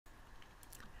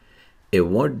A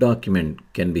Word document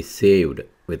can be saved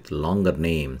with longer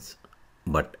names,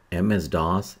 but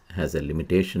MS-DOS has a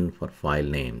limitation for file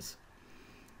names.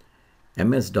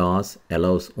 MS-DOS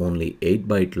allows only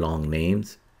 8-byte long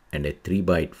names and a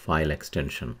 3-byte file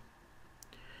extension.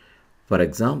 For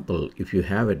example, if you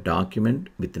have a document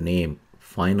with the name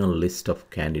Final List of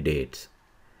Candidates,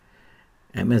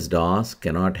 MS-DOS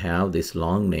cannot have this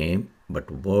long name,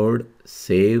 but Word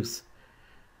saves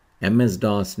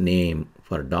MS-DOS name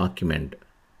for document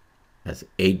as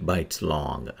 8 bytes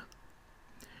long.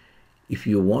 If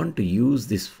you want to use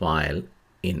this file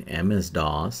in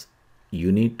MS-DOS,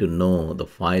 you need to know the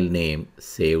file name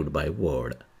saved by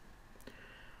Word.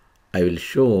 I will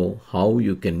show how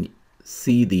you can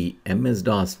see the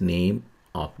MS-DOS name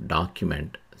of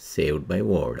document saved by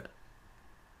Word.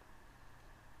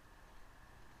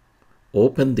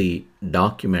 Open the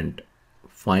document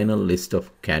Final List of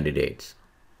Candidates.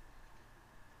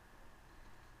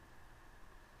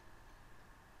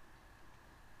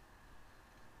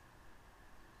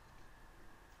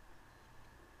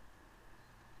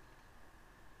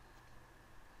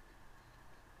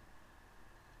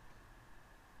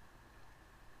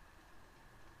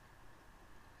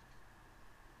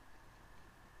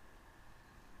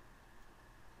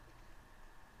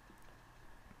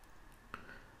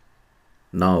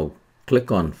 Now click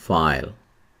on File,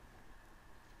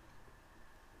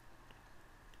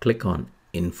 click on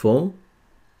Info.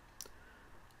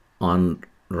 On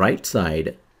right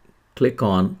side, click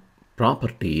on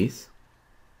Properties.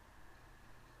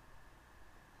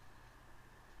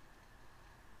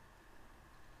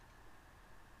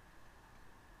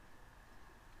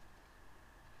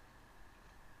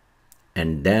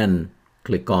 And then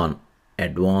click on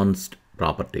Advanced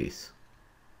Properties.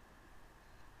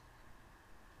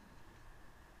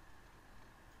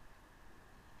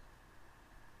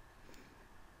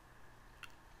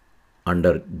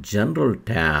 Under General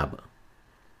tab,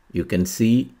 you can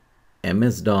see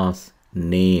MS-DOS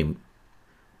name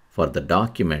for the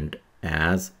document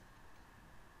as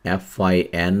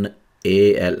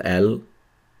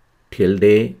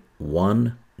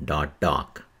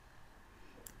FINALL-1.doc.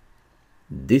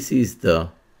 This is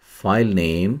the file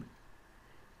name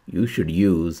you should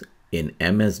use in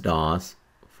MS-DOS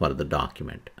for the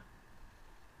document.